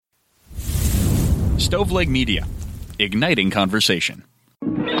Stoveleg Media, igniting conversation.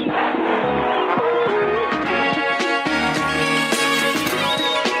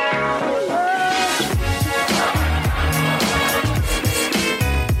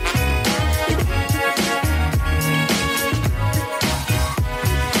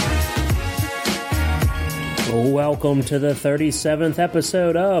 Welcome to the 37th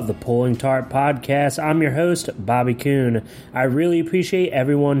episode of the Pulling Tarp Podcast. I'm your host, Bobby Kuhn. I really appreciate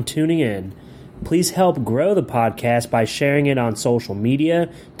everyone tuning in. Please help grow the podcast by sharing it on social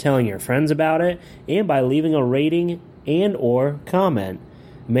media, telling your friends about it, and by leaving a rating and or comment.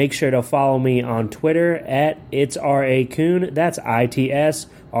 Make sure to follow me on Twitter at itsracoon. That's ITSRACOON.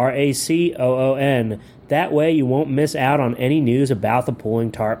 That way you won't miss out on any news about the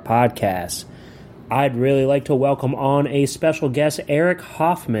Pulling Tarp Podcast. I'd really like to welcome on a special guest, Erik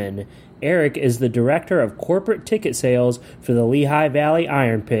Hoffman. Erik is the Director of Corporate Ticket Sales for the Lehigh Valley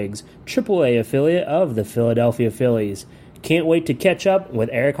IronPigs, AAA affiliate of the Philadelphia Phillies. Can't wait to catch up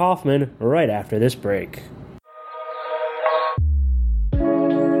with Erik Hoffman right after this break.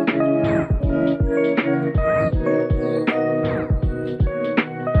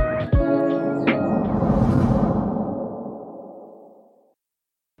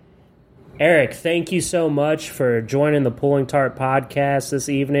 Erik, thank you so much for joining the Pulling Tarp Podcast this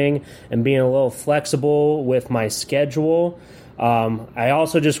evening and being a little flexible with my schedule. I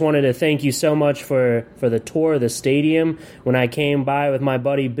also just wanted to thank you so much for the tour of the stadium when I came by with my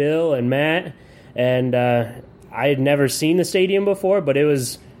buddy Bill and Matt. And I had never seen the stadium before, but it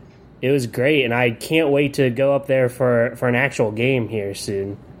was great, and I can't wait to go up there for an actual game here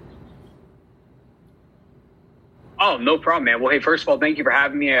soon. Oh, no problem, man. Well, hey, first of all, thank you for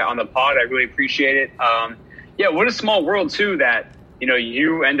having me on the pod. I really appreciate it. Yeah, what a small world, too, that,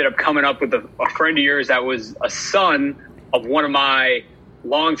 you ended up coming up with a friend of yours that was a son of one of my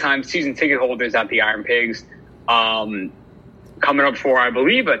longtime season ticket holders at the IronPigs, coming up for, I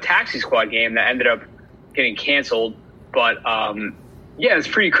believe, a Taxi Squad game that ended up getting canceled. But, yeah, it's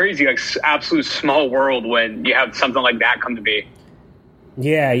pretty crazy, like absolute small world when you have something like that come to be.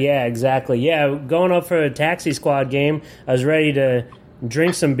 Yeah, exactly. Yeah, going up for a Taxi Squad game, I was ready to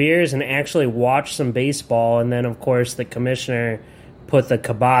drink some beers and actually watch some baseball, and then, of course, the commissioner put the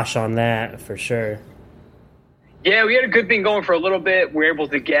kibosh on that for sure. Yeah, we had a good thing going for a little bit. We were able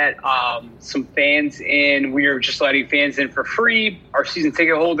to get some fans in. We were just letting fans in for free. Our season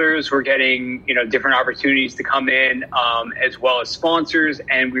ticket holders were getting, different opportunities to come in, as well as sponsors,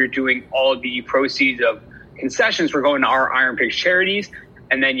 and we were doing all of the proceeds of concessions were going to our IronPigs charities.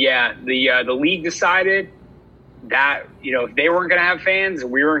 And then, the league decided that, if they weren't going to have fans,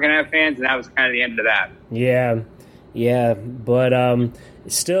 we weren't going to have fans, and that was kind of the end of that. Yeah, but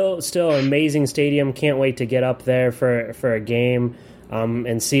still an amazing stadium. Can't wait to get up there for a game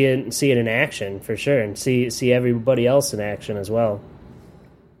and see it in action for sure, and see everybody else in action as well.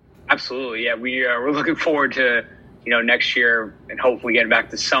 Absolutely, yeah. We're looking forward to next year and hopefully getting back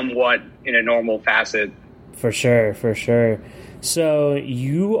to somewhat in a normal facet. For sure. So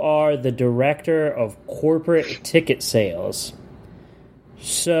you are the Director of Corporate Ticket Sales.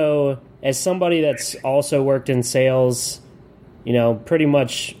 So as somebody that's also worked in sales, pretty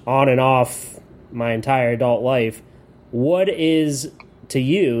much on and off my entire adult life, what is, to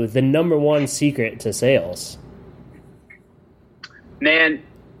you, the number one secret to sales? Man,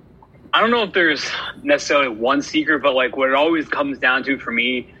 I don't know if there's necessarily one secret, but like what it always comes down to for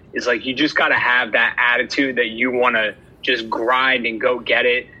me is like you just got to have that attitude that you want to just grind and go get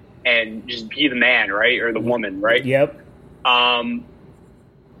it and just be the man, right? Or the woman, right? Yep. I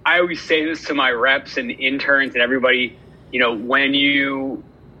always say this to my reps and interns and everybody, when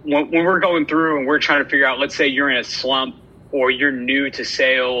we're going through and we're trying to figure out, let's say you're in a slump or you're new to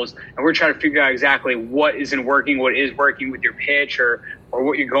sales and we're trying to figure out exactly what isn't working, what is working with your pitch or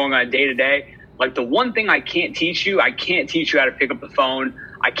what you're going on day to day. Like the one thing I can't teach you how to pick up the phone.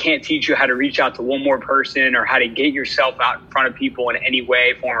 I can't teach you how to reach out to one more person or how to get yourself out in front of people in any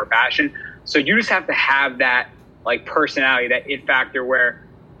way, form, or fashion. So you just have to have that like personality, that it factor where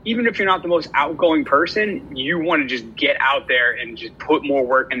even if you're not the most outgoing person, you want to just get out there and just put more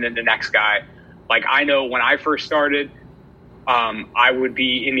work in than the next guy. Like I know when I first started, I would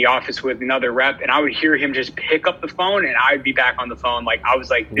be in the office with another rep and I would hear him just pick up the phone and I would be back on the phone. Like I was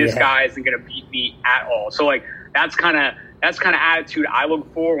like, this guy isn't going to beat me at all. So like that's kind of attitude I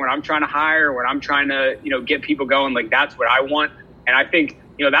look for when I'm trying to hire, when I'm trying to, get people going. Like that's what I want. And I think,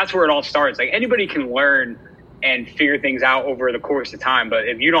 that's where it all starts. Like anybody can learn and figure things out over the course of time. But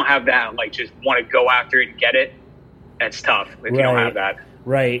if you don't have that, like just want to go after it and get it, that's tough if you don't have that.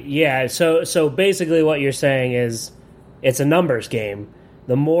 Right. Yeah. So basically what you're saying is it's a numbers game.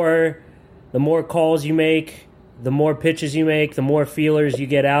 The more the more calls you make, the more pitches you make, the more feelers you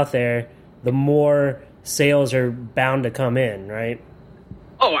get out there, the more sales are bound to come in, right?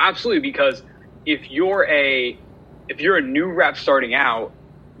 Oh, absolutely. Because if you're a new rep starting out,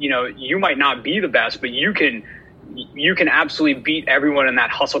 you might not be the best, but you can absolutely beat everyone in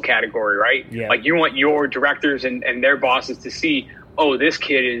that hustle category, right? Yeah. Like you want your directors and their bosses to see, oh, this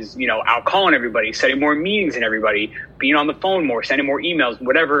kid is, out calling everybody, setting more meetings than everybody, being on the phone more, sending more emails,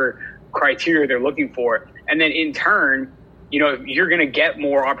 whatever criteria they're looking for. And then in turn, you're going to get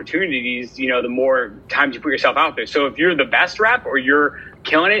more opportunities, the more times you put yourself out there. So if you're the best rep or you're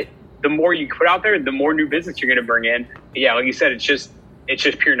killing it, the more you put out there, the more new business you're going to bring in. Yeah, like you said, it's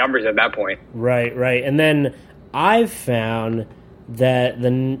just pure numbers at that point. Right. And then I've found that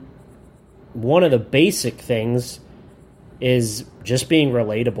one of the basic things is just being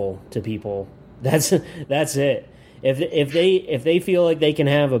relatable to people. That's it. If they feel like they can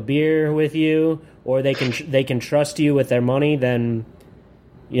have a beer with you, or they can trust you with their money, then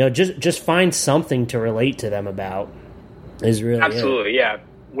just find something to relate to them about. Is really absolutely it. Yeah.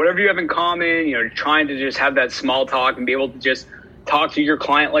 Whatever you have in common, trying to just have that small talk and be able to just talk to your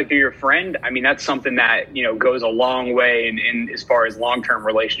client like they're your friend. I mean, that's something that goes a long way in as far as long-term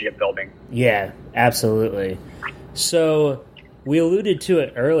relationship building. Yeah, absolutely. So we alluded to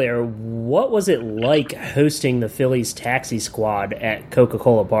it earlier. What was it like hosting the Phillies Taxi Squad at Coca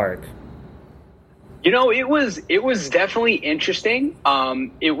Cola Park? It was definitely interesting.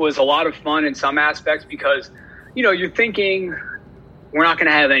 It was a lot of fun in some aspects because, you're thinking we're not going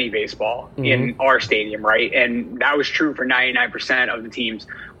to have any baseball in our stadium, right? And that was true for 99% of the teams.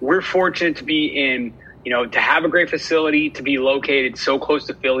 We're fortunate to be in, to have a great facility, to be located so close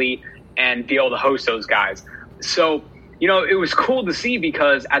to Philly and be able to host those guys. So, it was cool to see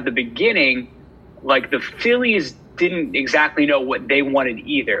because at the beginning, like the Phillies didn't exactly know what they wanted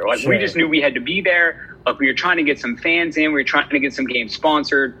either. Like we just knew we had to be there. Like we were trying to get some fans in. We were trying to get some games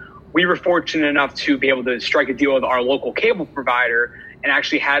sponsored. We were fortunate enough to be able to strike a deal with our local cable provider and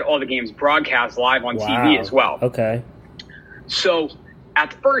actually had all the games broadcast live on TV as well. Okay. So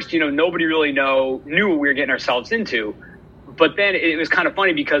at first, nobody really knew what we were getting ourselves into. But then it was kind of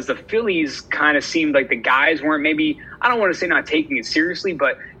funny because the Phillies kind of seemed like the guys weren't maybe, I don't want to say not taking it seriously,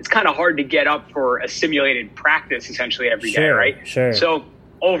 but it's kind of hard to get up for a simulated practice essentially every day, right? Sure. So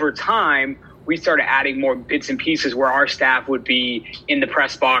over time, we started adding more bits and pieces where our staff would be in the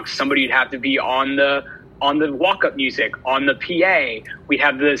press box. Somebody would have to be on the walk-up music, on the PA. We'd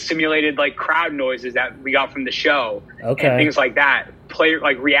have the simulated like crowd noises that we got from the show and things like that. Player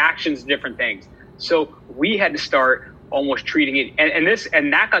like reactions to different things. So we had to start almost treating it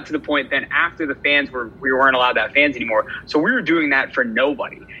and that got to the point then after the fans we weren't allowed to have fans anymore. So we were doing that for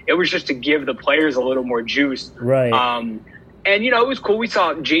nobody. It was just to give the players a little more juice. Right. And it was cool. We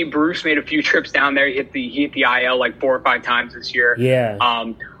saw Jay Bruce made a few trips down there. He hit the IL like 4 or 5 times this year.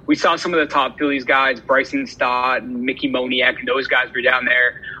 Yeah. We saw some of the top Phillies guys, Bryson Stott and Mickey Moniak, and those guys were down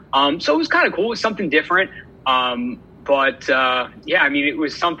there. So it was kind of cool. It was something different. But it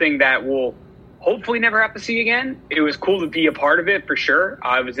was something that we'll hopefully never have to see again. It was cool to be a part of it for sure.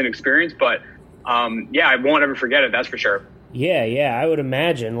 It was an experience, but I won't ever forget it. That's for sure. Yeah. I would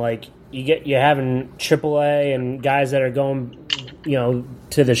imagine like you're having AAA and guys that are going,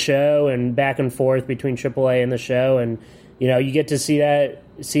 to the show and back and forth between AAA and the show, and you get to see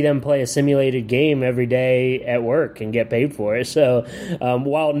them play a simulated game every day at work and get paid for it. So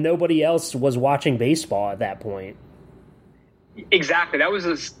while nobody else was watching baseball at that point. Exactly. That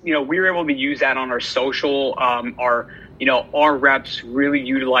was we were able to use that on our social. Our reps really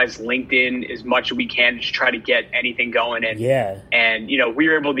utilize LinkedIn as much as we can to try to get anything going. And we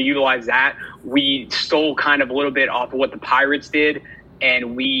were able to utilize that. We stole kind of a little bit off of what the Pirates did,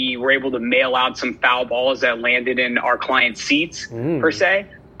 and we were able to mail out some foul balls that landed in our clients' seats per se,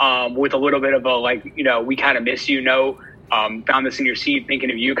 with a little bit of a we kind of miss you note. Found this in your seat,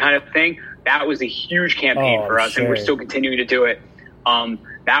 thinking of you kind of thing. That was a huge campaign for us, and we're still continuing to do it.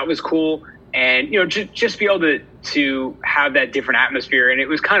 That was cool. And, just be able to have that different atmosphere. And it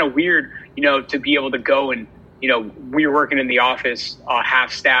was kind of weird, to be able to go and, we were working in the office,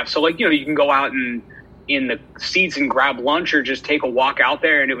 half staff. So you can go out and in the seats and grab lunch or just take a walk out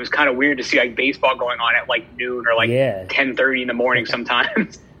there. And it was kind of weird to see baseball going on at noon or 10:30 in the morning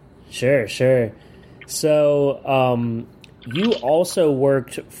sometimes. Sure. So, you also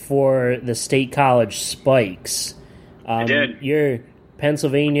worked for the State College Spikes. I did. You're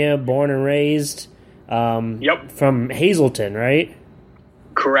Pennsylvania, born and raised. Yep. From Hazleton, right?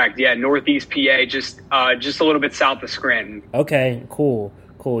 Correct. Yeah, Northeast PA, just a little bit south of Scranton. Okay, cool.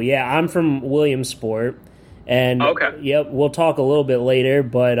 Yeah, I'm from Williamsport, and okay. Yep, we'll talk a little bit later.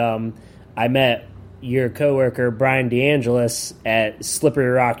 But I met your coworker Brian DeAngelis at Slippery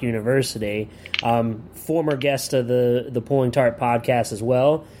Rock University, former guest of the Pulling Tarp podcast as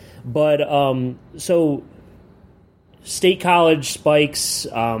well. But so State College Spikes,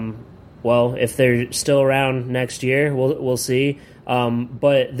 well, if they're still around next year, we'll see.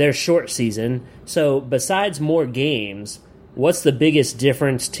 But they're short season. So besides more games, what's the biggest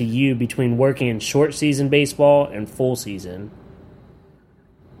difference to you between working in short season baseball and full season?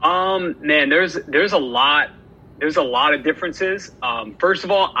 Man, there's a lot of differences. First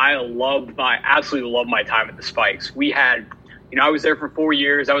of all, I absolutely love my time at the Spikes. We had, I was there for 4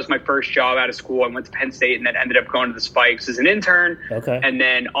 years. That was my first job out of school. I went to Penn State and then ended up going to the Spikes as an intern. Okay. And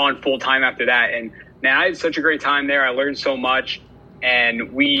then on full time after that. And man, I had such a great time there. I learned so much,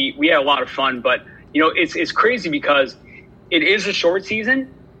 and we had a lot of fun. But it's crazy because it is a short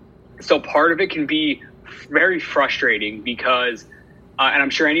season, so part of it can be very frustrating because. And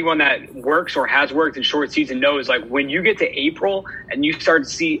I'm sure anyone that works or has worked in short season knows, like, when you get to April and you start to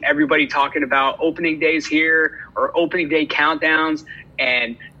see everybody talking about opening days here or opening day countdowns,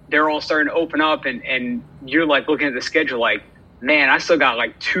 and they're all starting to open up, and you're like looking at the schedule like, man, I still got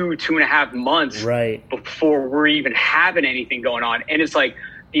like 2.5 months right before we're even having anything going on. And it's like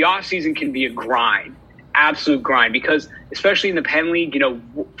the off season can be a grind, absolute grind, because especially in the Penn League,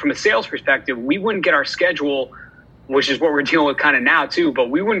 from a sales perspective, we wouldn't get our schedule, which is what we're dealing with kind of now too, but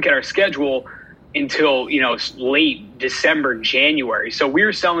we wouldn't get our schedule until, late December, January. So we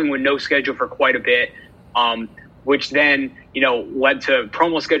were selling with no schedule for quite a bit, which then, led to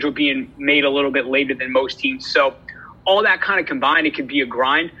promo schedule being made a little bit later than most teams. So all that kind of combined, it could be a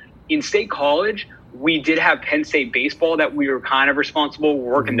grind. In State College, we did have Penn State baseball that we were kind of responsible for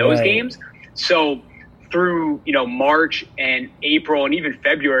working those games. So through, March and April and even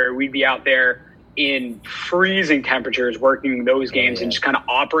February, we'd be out there in freezing temperatures working those games and just kind of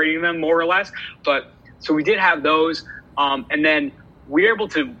operating them more or less. But so we did have those. And then we were able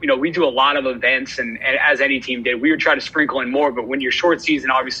to, we do a lot of events, and as any team did, we would try to sprinkle in more. But when you're short season,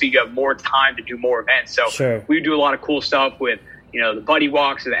 obviously you have more time to do more events. So sure. We would do a lot of cool stuff with, the buddy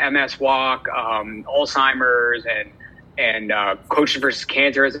walks, the MS walk, Alzheimer's, and Coaches versus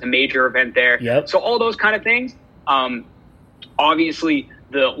Cancer is a major event there. Yep. So all those kind of things. Obviously,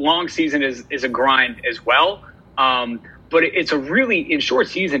 the long season is a grind as well. But it's in short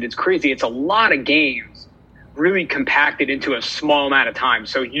season, it's crazy. It's a lot of games really compacted into a small amount of time.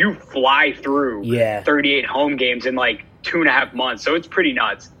 So you fly through 38 home games in like 2.5 months. So it's pretty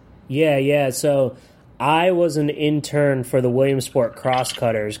nuts. Yeah. So I was an intern for the Williamsport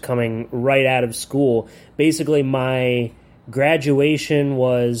Crosscutters coming right out of school. Basically, my graduation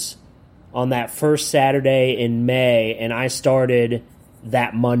was on that first Saturday in May, and I started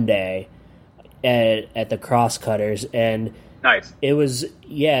that Monday at the Crosscutters, and nice. It was,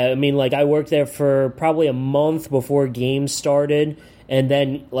 I worked there for probably a month before games started, and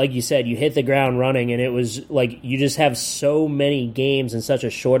then, like you said, you hit the ground running, and it was like you just have so many games in such a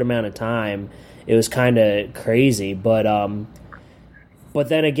short amount of time. It was kind of crazy, but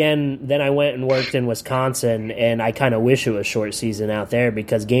then again, I went and worked in Wisconsin, and I kind of wish it was short season out there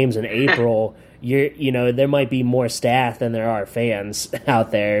because games in April, there might be more staff than there are fans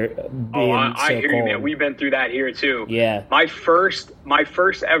out there. I hear you, man. We've been through that here too. Yeah. My first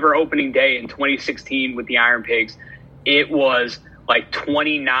ever opening day in 2016 with the IronPigs, it was like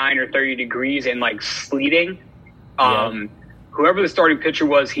 29 or 30 degrees and like sleeting. Whoever the starting pitcher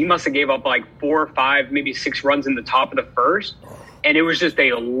was, he must have gave up like 4 or 5, maybe 6 runs in the top of the first. And it was just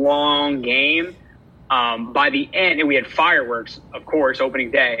a long game. By the end, and we had fireworks, of course,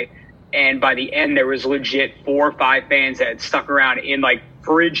 opening day. And by the end, there was legit 4 or 5 fans that had stuck around in like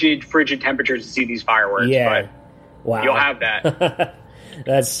frigid temperatures to see these fireworks. Yeah. But wow. You'll have that.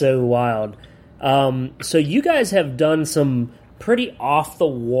 That's so wild. So you guys have done some pretty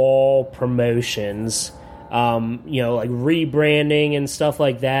off-the-wall promotions, like rebranding and stuff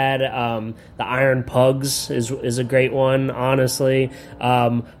like that. The Iron Pugs is a great one, honestly.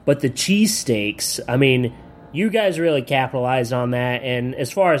 But the cheesesteaks, you guys really capitalized on that, and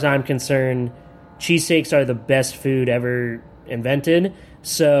as far as I'm concerned, cheesesteaks are the best food ever invented.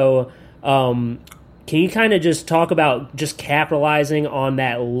 So, can you kind of just talk about just capitalizing on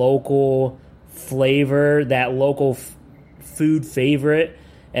that local flavor, that local food favorite?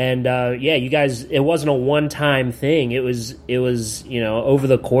 And you guys, it wasn't a one-time thing. It was over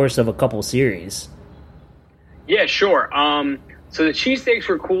the course of a couple series. Yeah, sure. So the cheesesteaks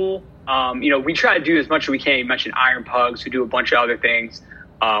were cool. We try to do as much as we can. You mentioned Iron Pugs. We do a bunch of other things.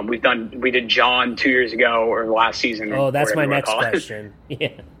 We did Jawn 2 years ago or last season. Oh, that's my next question. Yeah.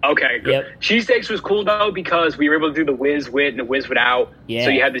 Okay, good. Yep. Cheesesteaks was cool though because we were able to do the whiz wit and the whiz without. Yeah.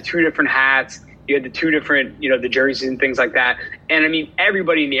 So you had the two different hats, you had the two different, the jerseys and things like that. And I mean,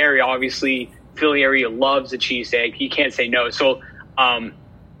 everybody in the area, obviously, Philly area loves a cheesesteak. You can't say no. So,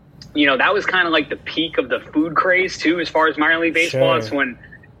 that was kind of like the peak of the food craze too, as far as minor league baseball. It's when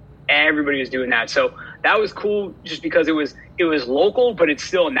everybody was doing that. So that was cool just because it was local, but it's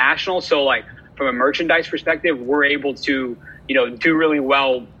still national. So like from a merchandise perspective, we're able to, do really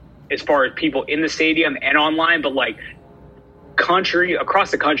well as far as people in the stadium and online, but like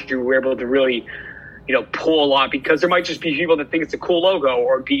across the country, we're able to really, pull a lot because there might just be people that think it's a cool logo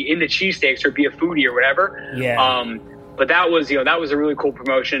or be into cheesesteaks or be a foodie or whatever. Yeah. But that was a really cool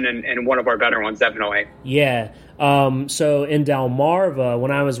promotion and one of our better ones, definitely. Yeah. So in Delmarva,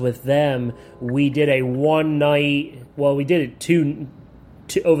 when I was with them, we did a one night. Well, we did it two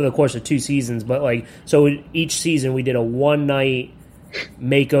over the course of 2 seasons, but so each season we did a one night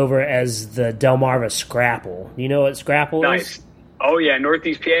makeover as the Delmarva Scrapple. You know what Scrapple is? Nice. Oh yeah,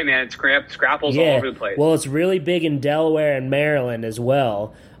 Northeast PA, man. Scrapple's all over the place. Well, it's really big in Delaware and Maryland as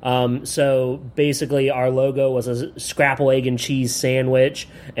well. So basically our logo was a scrapple egg and cheese sandwich,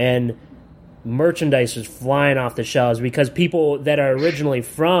 and merchandise was flying off the shelves because people that are originally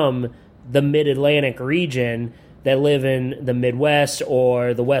from the Mid-Atlantic region that live in the Midwest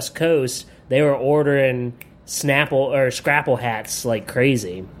or the West Coast, they were ordering Scrapple hats like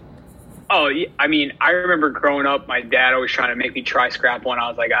crazy. Oh, I mean, I remember growing up, my dad always trying to make me try Scrapple, and I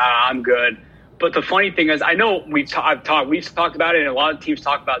was like, I'm good. But the funny thing is, I know we've talked about it, and a lot of teams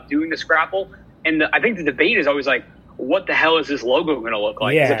talk about doing the Scrapple, and I think the debate is always like, what the hell is this logo going to look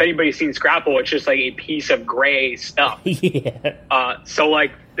like? Because if anybody's seen Scrapple, it's just like a piece of gray stuff. Yeah. So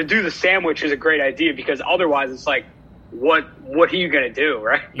like to do the sandwich is a great idea because otherwise it's like, what are you going to do,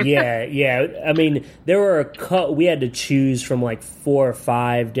 right? Yeah. I mean, there were we had to choose from like 4 or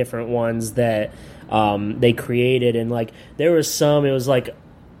 5 different ones that they created, and like there was some. It was like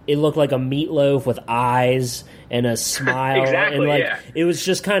it looked like a meatloaf with eyes and a smile. Exactly, and it was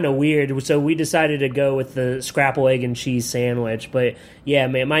just kind of weird. So we decided to go with the scrapple egg and cheese sandwich. But yeah,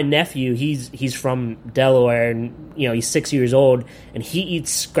 man, my nephew, he's from Delaware, and he's 6 years old, and he eats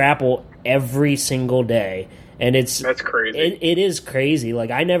scrapple every single day. And that's crazy. It is crazy.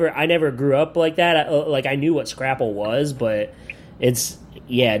 Like I never grew up like that. I knew what scrapple was, but it's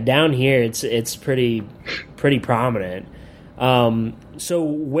down here it's pretty prominent. So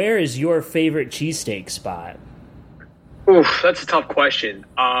where is your favorite cheesesteak spot? Oof, that's a tough question.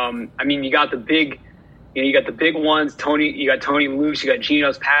 I mean, you got the big ones. You got Tony Luke's, you got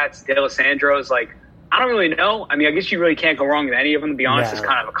Gino's, Pat's, De Alessandro's. Like, I don't really know. I mean, I guess you really can't go wrong with any of them. To be honest, It's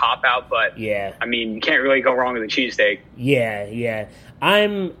kind of a cop out, but yeah. I mean, you can't really go wrong with a cheesesteak. Yeah.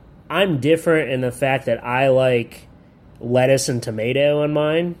 I'm different in the fact that I like lettuce and tomato on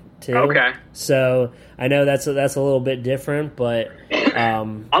mine too. Okay. So I know that's a little bit different, but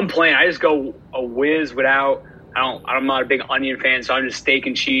I'm plain. I just go a whiz without. I'm not a big onion fan, so I'm just steak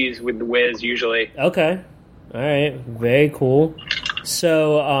and cheese with the whiz usually. Okay. All right. Very cool.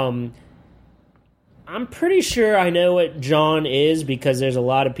 So I'm pretty sure I know what Jawn is because there's a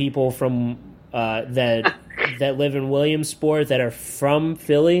lot of people from that live in Williamsport that are from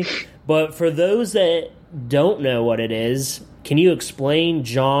Philly. But for those that don't know what it is, can you explain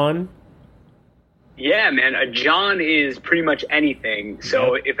Jawn? Yeah, man. A Jawn is pretty much anything.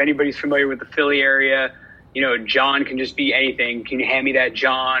 So if anybody's familiar with the Philly area, Jawn can just be anything. Can you hand me that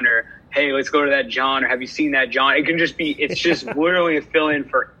Jawn? Or, hey, let's go to that Jawn. Or have you seen that Jawn? It can just be, it's just literally a fill-in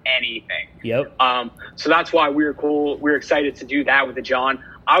for anything. Yep. So that's why we were cool. We were excited to do that with the Jawn.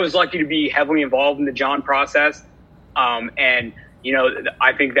 I was lucky to be heavily involved in the Jawn process. And,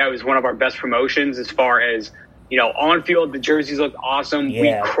 I think that was one of our best promotions as far as, on field, the jerseys looked awesome.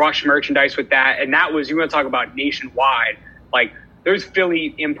 Yeah. We crushed merchandise with that. And that was, you want to talk about nationwide. Like, there's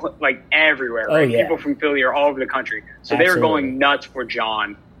Philly everywhere, right? Oh, yeah. People from Philly are all over the country. So They were going nuts for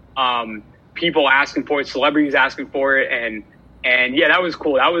Jawn. People asking for it, celebrities asking for it. And yeah, that was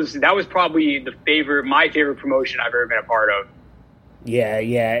cool. That was probably my favorite promotion I've ever been a part of.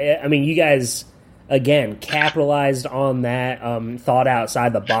 Yeah. I mean, you guys, again, capitalized on that, thought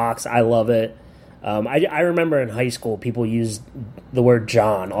outside the box. I love it. I remember in high school, people used the word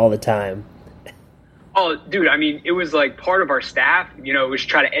Jawn all the time. Oh, dude, I mean, it was like part of our staff, it was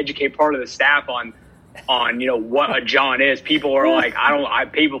try to educate part of the staff on what a Jawn is. People are like,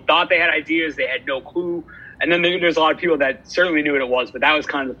 people thought they had ideas. They had no clue. And then there's a lot of people that certainly knew what it was, but that was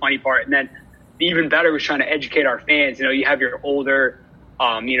kind of the funny part. And then even better was trying to educate our fans. You have your older,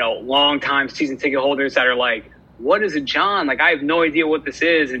 long time season ticket holders that are like, what is a Jawn? Like, I have no idea what this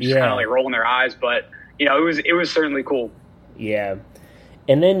is, and just kind of like rolling their eyes. But it was certainly cool. Yeah,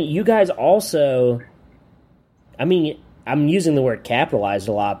 and then you guys also, I mean, I'm using the word capitalized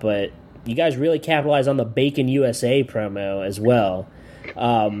a lot, but you guys really capitalized on the Bacon U.S.A. promo as well.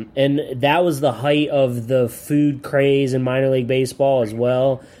 And that was the height of the food craze in minor league baseball as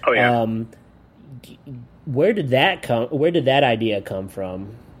well. Oh, yeah. Where did that idea come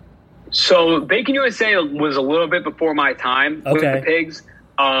from? So Bacon USA was a little bit before my time with the Pigs.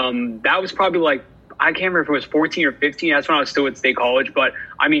 That was probably like, I can't remember if it was 14 or 15. That's when I was still at State College. But,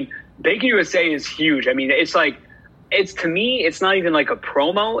 I mean, Bacon USA is huge. I mean, to me, it's not even like a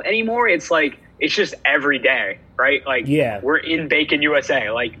promo anymore. It's like, it's just every day, right? Like, we're in Bacon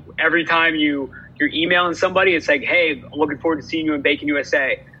USA. Like, every time you're emailing somebody, it's like, hey, I'm looking forward to seeing you in Bacon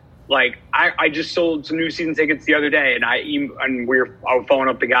USA. Like, I just sold some new season tickets the other day, and I was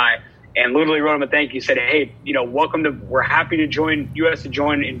phoning up the guy and literally wrote him a thank you. Said, hey, we're happy to join U.S. to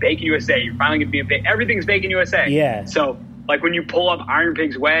join in Bacon USA. You're finally going to be in Bacon. Everything's Bacon USA. Yeah. So, like, when you pull up Iron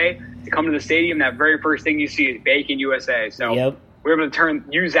Pigs Way to come to the stadium, that very first thing you see is Bacon USA. So we're able to turn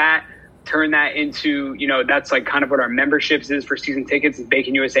that into, that's like kind of what our memberships is for season tickets is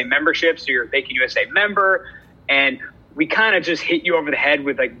Bacon USA membership. So you're a Bacon USA member, and we kind of just hit you over the head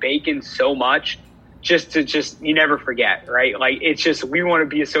with like bacon so much just you never forget, right? Like, it's just, we want to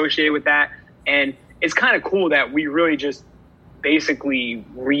be associated with that. And it's kind of cool that we really just basically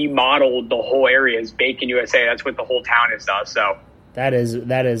remodeled the whole area as Bacon USA. That's what the whole town is does. So that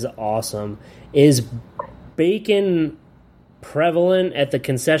is awesome. Is bacon prevalent at the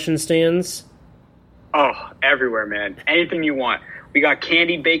concession stands? Oh, everywhere, man. Anything you want. We got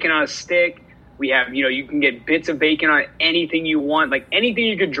candied bacon on a stick. We have, you can get bits of bacon on anything you want. Like, anything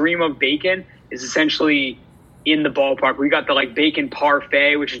you could dream of bacon is essentially in the ballpark. We got the, like, bacon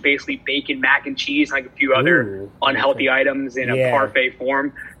parfait, which is basically bacon, mac and cheese, like a few other unhealthy items in a parfait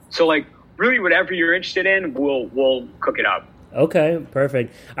form. So, like, really whatever you're interested in, we'll cook it up. Okay,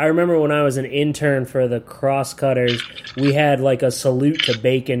 perfect. I remember when I was an intern for the Crosscutters, we had like a salute to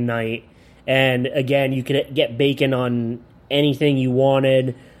bacon night. And again, you could get bacon on anything you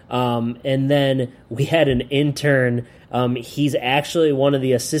wanted. And then we had an intern. He's actually one of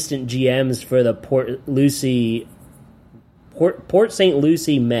the assistant GMs for the Port St.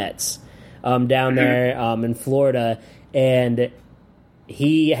 Lucie Mets down there in Florida. And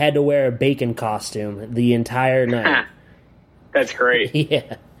he had to wear a bacon costume the entire night. That's great.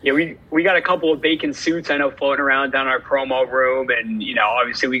 Yeah, we got a couple of bacon suits I know floating around down our promo room, and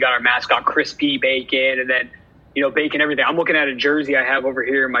obviously we got our mascot Crispy Bacon, and then bacon everything. I'm looking at a jersey I have over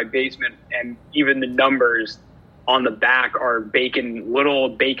here in my basement, and even the numbers on the back are little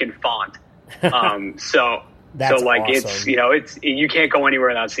bacon font. So like awesome. It's you can't go anywhere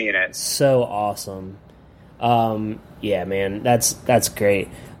without seeing it. So awesome. Yeah, man, that's great.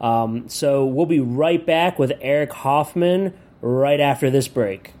 So we'll be right back with Erik Hoffman right after this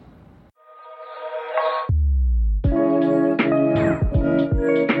break.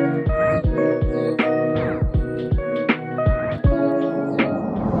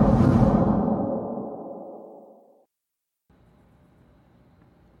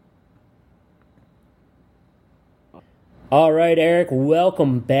 All right, Erik,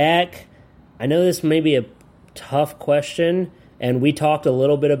 welcome back. I know this may be a tough question, and we talked a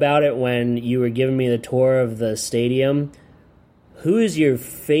little bit about it when you were giving me the tour of the stadium. Who is your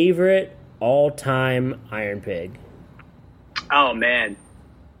favorite all-time Iron Pig? Oh, man.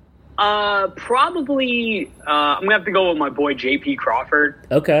 Probably, I'm going to have to go with my boy J.P. Crawford.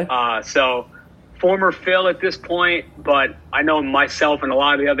 Okay. So, former Phil at this point, but I know myself and a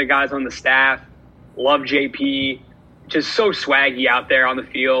lot of the other guys on the staff love J.P., just so swaggy out there on the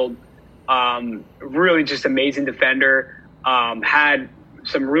field. Really just amazing defender. Had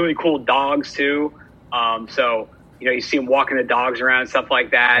some really cool dogs too. So, you see him walking the dogs around and stuff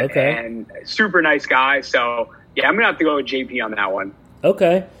like that. Okay. And super nice guy. So, yeah, I'm going to have to go with JP on that one.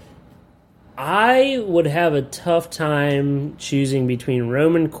 Okay. I would have a tough time choosing between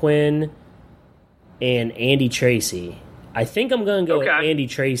Roman Quinn and Andy Tracy. I think I'm going to go with Andy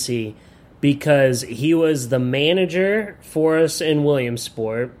Tracy because he was the manager for us in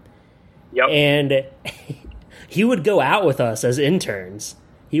Williamsport. Yep. And he would go out with us as interns.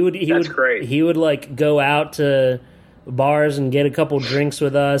 That's great. He would like go out to bars and get a couple drinks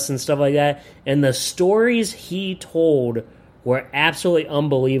with us and stuff like that. And the stories he told were absolutely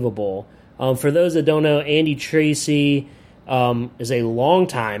unbelievable. For those that don't know, Andy Tracy is a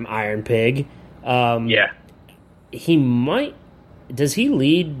longtime Iron Pig. Yeah. He might. Does he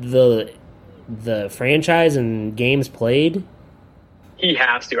lead the franchise in games played? He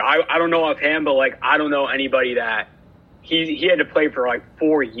has to. I don't know offhand, but like I don't know anybody that he had to play for like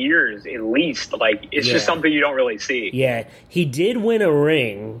 4 years at least. Like it's just something you don't really see. Yeah, he did win a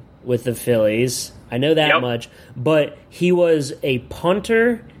ring with the Phillies. I know that much. But he was a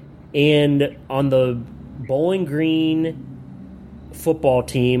punter and on the Bowling Green football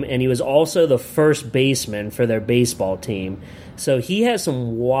team, and he was also the first baseman for their baseball team. So he has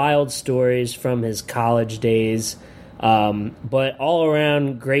some wild stories from his college days. But all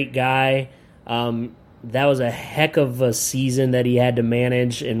around, great guy. That was a heck of a season that he had to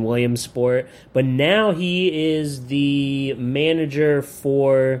manage in Williamsport. But now he is the manager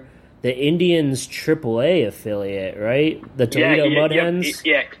for the Indians AAA affiliate, right? The Toledo Mud Hens?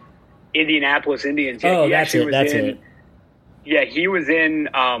 Yeah, Indianapolis Indians. Oh, that's it. Yeah, he was in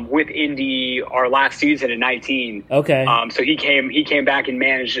with Indy our last season in 19. Okay. So he came back and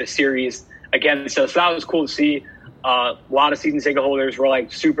managed a series against us. So that was cool to see. A lot of season ticket holders were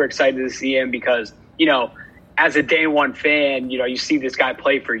like super excited to see him because, you know, as a day one fan, you know, you see this guy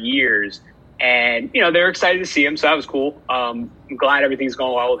play for years and, you know, they're excited to see him. So that was cool. I'm glad everything's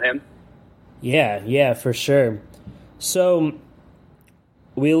going well with him. Yeah, for sure. So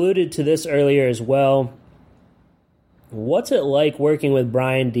we alluded to this earlier as well. What's it like working with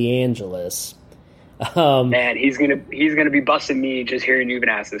Brian DeAngelis? Man, he's gonna be busting me just hearing you even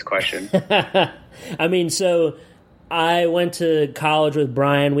ask this question. I mean, so I went to college with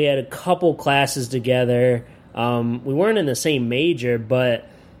Brian. We had a couple classes together. We weren't in the same major, but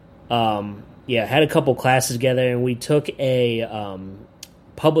had a couple classes together, and we took a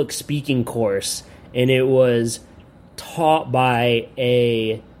public speaking course, and it was taught by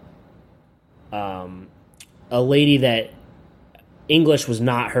a lady that English was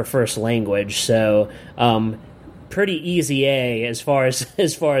not her first language, so pretty easy A as far as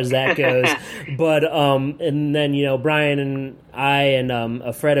that goes. But and then, you know, Brian and I and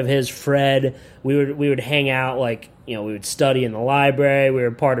a friend of his, Fred, we would hang out, like, you know, we would study in the library. We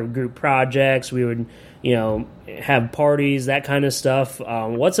were part of group projects. We would, you know, have parties, that kind of stuff.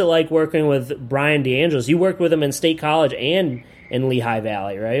 What's it like working with Brian DeAngelis? You worked with him in State College and in Lehigh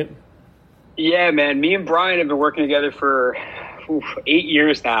Valley, right? Yeah, man. Me and Brian have been working together for 8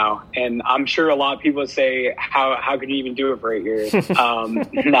 years now, and I'm sure a lot of people say, "How could you even do it for 8 years?"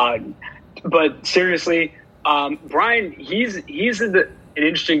 But seriously, Brian, he's an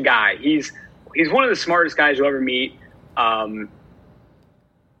interesting guy. He's one of the smartest guys you'll ever meet. I'm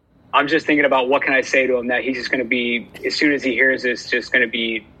just thinking about what can I say to him that he's just going to be, as soon as he hears this, just going to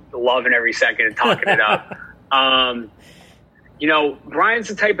be loving every second and talking it up. You know, Brian's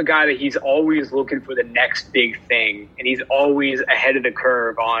the type of guy that he's always looking for the next big thing, and he's always ahead of the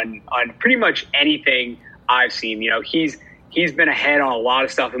curve on pretty much anything I've seen. You know, he's been ahead on a lot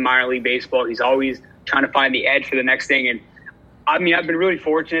of stuff in minor league baseball. He's always trying to find the edge for the next thing. And I mean, I've been really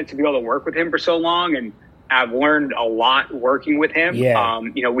fortunate to be able to work with him for so long, and I've learned a lot working with him. Yeah.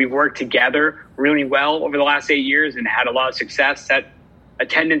 You know, we've worked together really well over the last 8 years and had a lot of success, set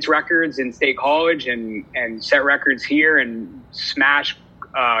attendance records in State College and set records here and smashed,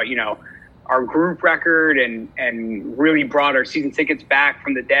 you know, our group record and really brought our season tickets back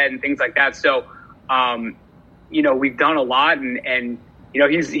from the dead and things like that. So, you know, we've done a lot and you know,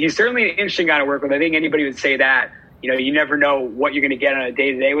 he's certainly an interesting guy to work with. I think anybody would say that. You know, you never know what you're going to get on a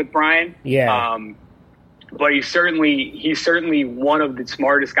day-to-day with Brian. Yeah. But he's certainly one of the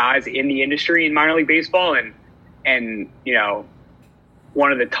smartest guys in the industry in minor league baseball and you know,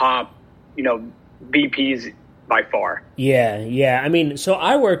 one of the top, you know, VPs by far. Yeah. I mean, so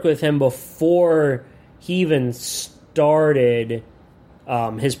I worked with him before he even started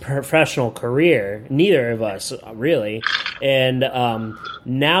his professional career. Neither of us, really. And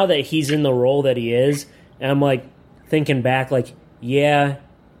now that he's in the role that he is, and I'm like thinking back, like, yeah,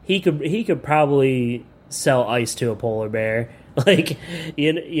 he could probably sell ice to a polar bear. Like,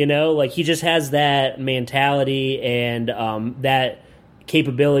 you know, like he just has that mentality and that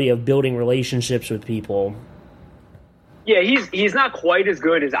capability of building relationships with people. Yeah, he's not quite as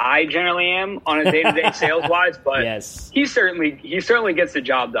good as I generally am on a day-to-day sales wise, but yes, he certainly gets the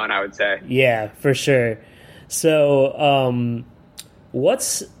job done, I would say. Yeah, for sure. So,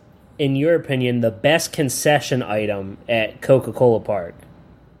 what's, in your opinion, the best concession item at Coca Cola Park?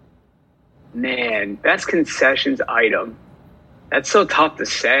 Man, best concessions item. That's so tough to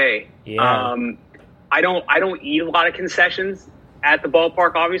say. Yeah. I don't eat a lot of concessions at the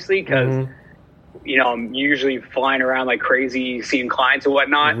ballpark, obviously, because you know, I'm usually flying around like crazy, seeing clients and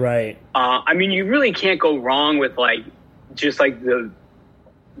whatnot. Right. I mean, you really can't go wrong with like just like the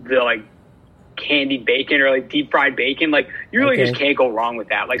like candied bacon or like deep fried bacon. Like you really just can't go wrong with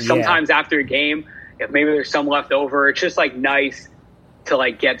that. Like sometimes after a game, if maybe there's some left over, it's just like nice, to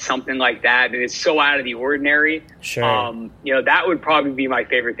like get something like that. And it's so out of the ordinary. Sure. That would probably be my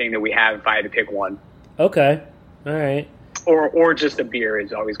favorite thing that we have if I had to pick one. Okay. All right. Or just a beer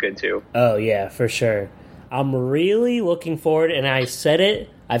is always good too. Oh yeah, for sure. I'm really looking forward, and I've said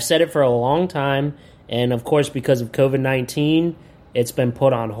it for a long time, and of course because of COVID-19, it's been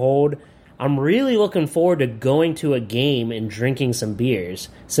put on hold. I'm really looking forward to going to a game and drinking some beers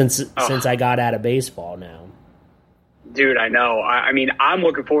since I got out of baseball now. Dude, I know. I mean, I'm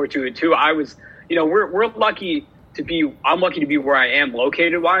looking forward to it too. We're lucky to be. I'm lucky to be where I am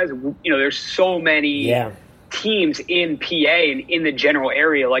located wise. There's so many teams in PA and in the general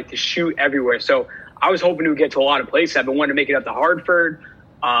area like to shoot everywhere. So I was hoping to get to a lot of places. I've been wanting to make it up to Hartford.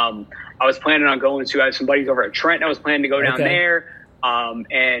 I was planning on going to. I have some buddies over at Trenton. I was planning to go down there.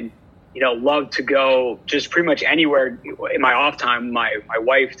 And love to go just pretty much anywhere in my off time. My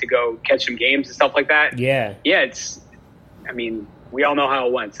wife to go catch some games and stuff like that. Yeah. We all know how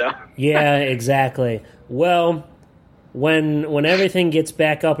it went. So yeah, exactly. Well, when everything gets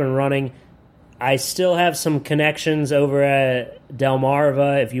back up and running, I still have some connections over at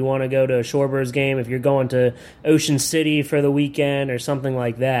Delmarva if you want to go to a Shorebirds game, if you're going to Ocean City for the weekend or something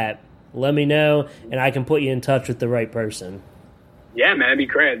like that. Let me know, and I can put you in touch with the right person. Yeah, man, that'd be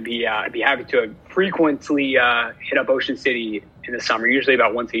great. I'd be happy to frequently hit up Ocean City in the summer, usually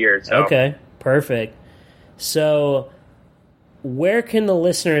about once a year. So. Okay, perfect. So where can the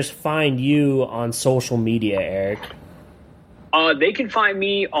listeners find you on social media, Erik? They can find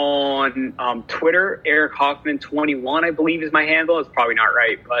me on Twitter, Erik Hoffman 21, I believe is my handle. It's probably not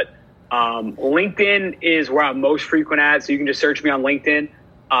right, but LinkedIn is where I'm most frequent at, so you can just search me on LinkedIn.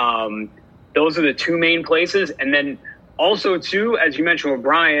 Those are the two main places. And then also, too, as you mentioned with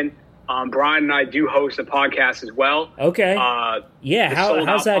Brian, Brian and I do host a podcast as well. Okay. Yeah,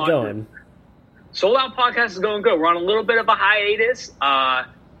 how's that going? Sold Out Podcast is going good. We're on a little bit of a hiatus.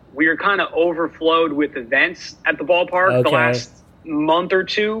 We are kind of overflowed with events at the ballpark the last month or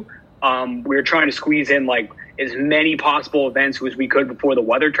two. We were trying to squeeze in like as many possible events as we could before the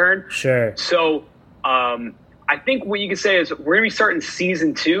weather turned. Sure. So I think what you can say is we're going to be starting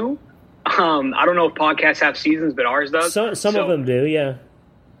season 2. I don't know if podcasts have seasons, but ours does. Some of them do, yeah.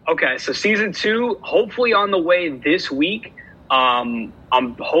 Okay, so season 2, hopefully on the way this week. I'm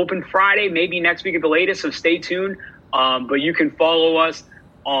hoping Friday, maybe next week at the latest, so stay tuned. But you can follow us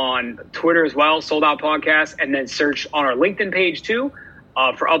on Twitter as well, Sold Out Podcast, and then search on our LinkedIn page too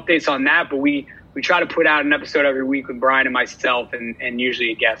for updates on that. But we try to put out an episode every week with Brian and myself, and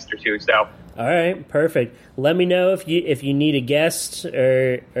usually a guest or two. So. All right, perfect. Let me know if you need a guest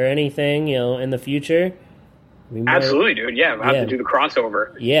or anything, in the future. Absolutely, dude. Yeah, we'll have to do the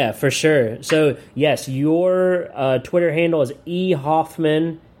crossover. Yeah, for sure. So, yes, your Twitter handle is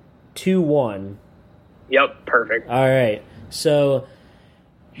ehoffman21. Yep, perfect. All right. So,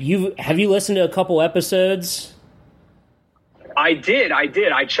 have you listened to a couple episodes? I did.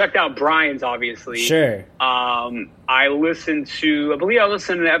 I checked out Brian's, obviously. Sure. I listened to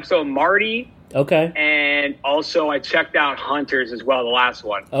an episode of Marty. Okay. And also I checked out Hunters as well, the last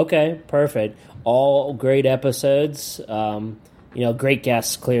one. Okay, perfect. All great episodes. Great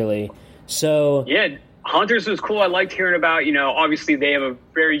guests, clearly. So yeah, Hunters was cool. I liked hearing about, obviously they have a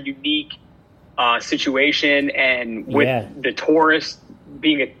very unique situation, and with the tourist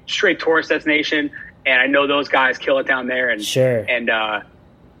being a straight tourist destination. And I know those guys kill it down there. And sure. And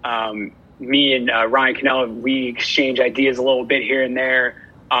me and Ryan Cannella, we exchange ideas a little bit here and there.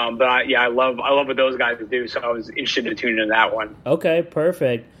 But I love what those guys do. So I was interested to tune into that one. Okay,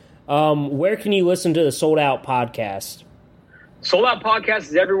 perfect. Where can you listen to the Sold Out Podcast? Sold Out Podcast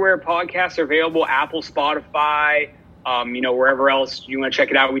is everywhere podcasts are available. Apple, Spotify, wherever else you want to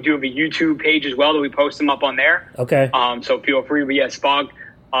check it out. We do have a YouTube page as well that we post them up on there. Okay. So feel free. But yeah,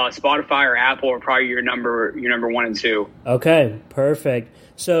 Spotify or Apple are probably your number 1 and 2. Okay, perfect.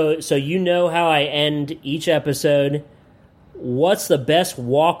 So how I end each episode. What's the best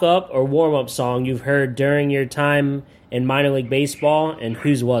walk-up or warm-up song you've heard during your time in minor league baseball, and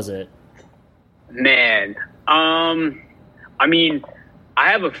whose was it? Man, I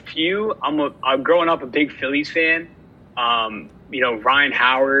have a few. I'm growing up a big Phillies fan. Ryan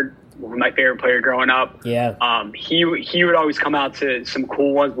Howard, my favorite player growing up. Yeah. He would always come out to some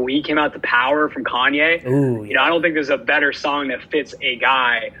cool ones, but when he came out to Power from Kanye, ooh, yeah. I don't think there's a better song that fits a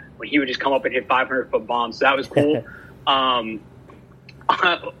guy when he would just come up and hit 500-foot bombs. So that was cool.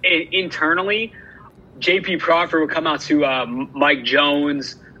 Internally, JP Crawford would come out to Mike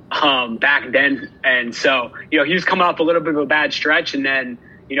Jones back then, and so he was coming off a little bit of a bad stretch, and then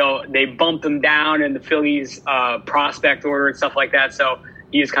they bumped him down in the Phillies prospect order and stuff like that. So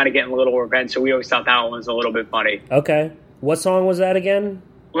he was kind of getting a little revenge. So we always thought that one was a little bit funny. Okay, What song was that again?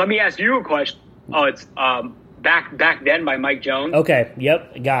 Let me ask you a question. Oh, it's Back Then by Mike Jones. Okay,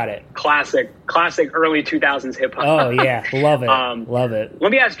 yep, got it. Classic early 2000s hip-hop. Oh, yeah, love it, love it.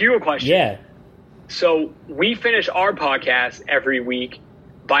 Let me ask you a question. Yeah. So we finish our podcast every week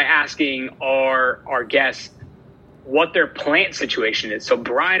by asking our guests what their plant situation is. So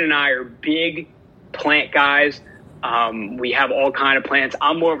Brian and I are big plant guys. We have all kind of plants.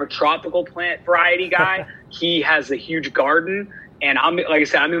 I'm more of a tropical plant variety guy. He has a huge garden, and like I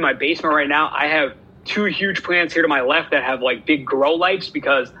said, I'm in my basement right now. I have 2 huge plants here to my left that have like big grow lights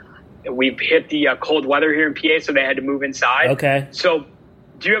because we've hit the cold weather here in PA, so they had to move inside. Okay. So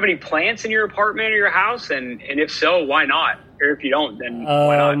do you have any plants in your apartment or your house? And if so, why not? Or if you don't, then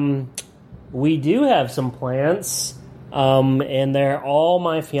why not? We do have some plants, and they're all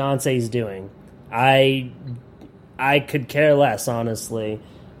my fiance's doing. I could care less, honestly.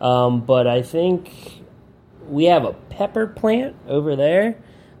 But I think we have a pepper plant over there.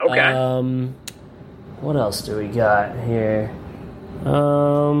 Okay. What else do we got here?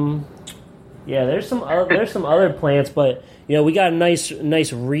 Yeah, there's some other plants, but we got a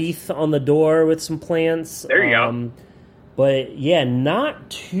nice wreath on the door with some plants. There you go. But yeah, not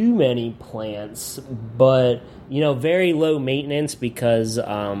too many plants, but very low maintenance because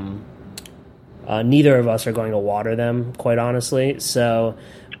neither of us are going to water them, quite honestly. So,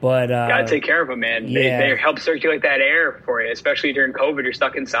 but gotta take care of them, man. Yeah. They help circulate that air for you, especially during COVID. You're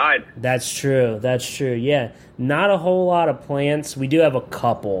stuck inside. That's true. Yeah, not a whole lot of plants. We do have a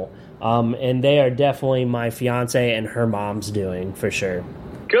couple, and they are definitely my fiance and her mom's doing for sure.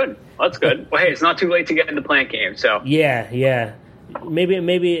 Good. That's good. Well, hey, it's not too late to get in the plant game. So yeah.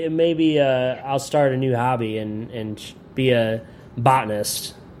 Maybe I'll start a new hobby and be a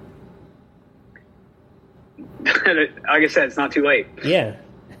botanist. Like I said, it's not too late. Yeah.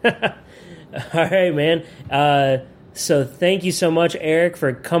 All right, man. So thank you so much, Erik,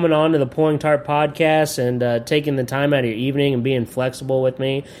 for coming on to the Pulling Tarp Podcast and taking the time out of your evening and being flexible with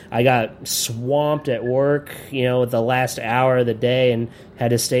me. I got swamped at work, with the last hour of the day and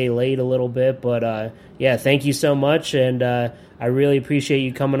had to stay late a little bit. But, yeah, thank you so much, and I really appreciate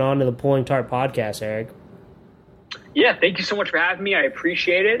you coming on to the Pulling Tarp Podcast, Erik. Yeah, thank you so much for having me. I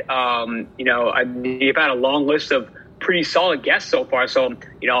appreciate it. You've had a long list of pretty solid guests so far, so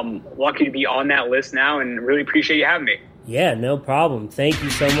I'm lucky to be on that list now, and really appreciate you having me. Yeah, no problem. Thank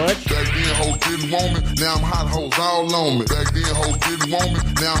you so much. Back then, hoes didn't want me. Now I'm hot hoes all on me. Back then, hoes didn't want me.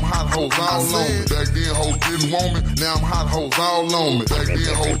 Now I'm hot hoes all on me. Back then, hoes didn't want me. Now I'm hot hoes all on me. Back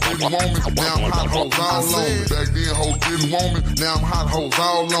then, hoes didn't want me. Now I'm hot hoes all on me. Back then, hoes didn't want me. Now I'm hot hoes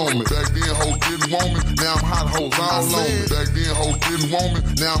all on me. Back then, hoes didn't want me. Now I'm hot hoes all on me. Back then, hoes didn't want me.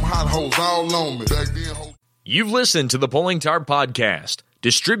 Now I'm hot hoes all on me. Back then, hoes. You've listened to the Pulling Tarp Podcast,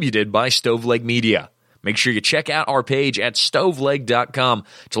 distributed by Stoveleg Media. Make sure you check out our page at stoveleg.com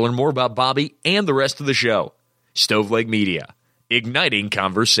to learn more about Bobby and the rest of the show. Stoveleg Media, igniting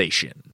conversation.